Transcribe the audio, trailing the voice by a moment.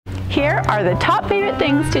Here are the top favorite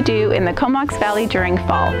things to do in the Comox Valley during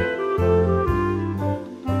fall.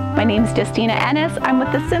 My name's Justina Ennis. I'm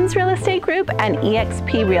with the Sims Real Estate Group and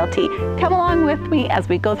eXp Realty. Come along with me as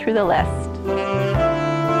we go through the list.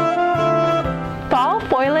 Fall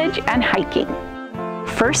foliage and hiking.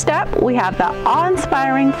 First up, we have the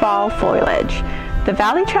awe-inspiring fall foliage. The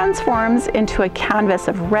valley transforms into a canvas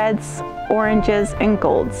of reds, oranges, and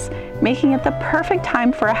golds, making it the perfect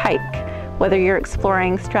time for a hike. Whether you're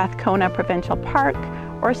exploring Strathcona Provincial Park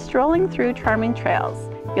or strolling through charming trails,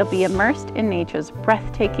 you'll be immersed in nature's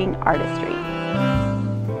breathtaking artistry.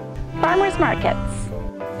 Farmers markets.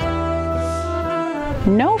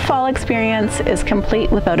 No fall experience is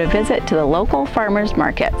complete without a visit to the local farmers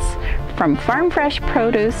markets. From farm fresh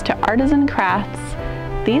produce to artisan crafts,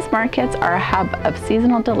 these markets are a hub of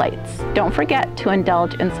seasonal delights. Don't forget to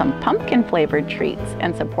indulge in some pumpkin-flavored treats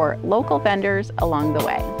and support local vendors along the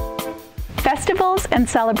way. Festivals and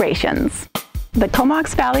celebrations. The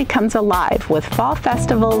Comox Valley comes alive with fall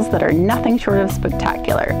festivals that are nothing short of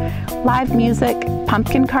spectacular. Live music,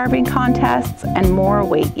 pumpkin carving contests, and more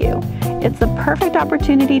await you. It's the perfect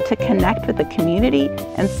opportunity to connect with the community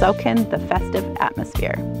and soak in the festive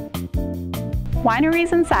atmosphere.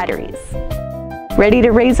 Wineries and cideries. Ready to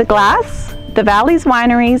raise a glass? The Valley's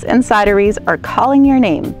wineries and cideries are calling your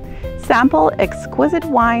name. Sample exquisite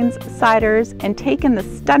wines, ciders, and take in the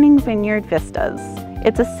stunning vineyard vistas.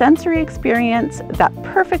 It's a sensory experience that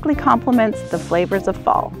perfectly complements the flavors of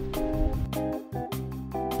fall.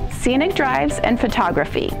 Scenic drives and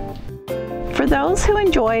photography. For those who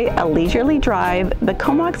enjoy a leisurely drive, the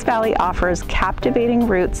Comox Valley offers captivating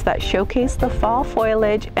routes that showcase the fall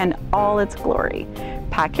foliage and all its glory.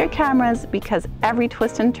 Pack your cameras because every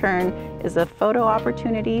twist and turn is a photo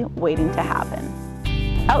opportunity waiting to happen.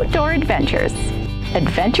 Outdoor adventures.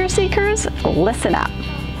 Adventure seekers, listen up.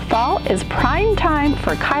 Fall is prime time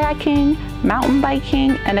for kayaking, mountain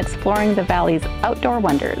biking, and exploring the valley's outdoor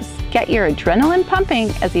wonders. Get your adrenaline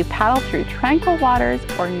pumping as you paddle through tranquil waters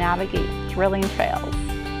or navigate thrilling trails.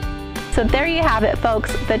 So there you have it,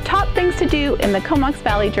 folks, the top things to do in the Comox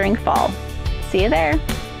Valley during fall. See you there.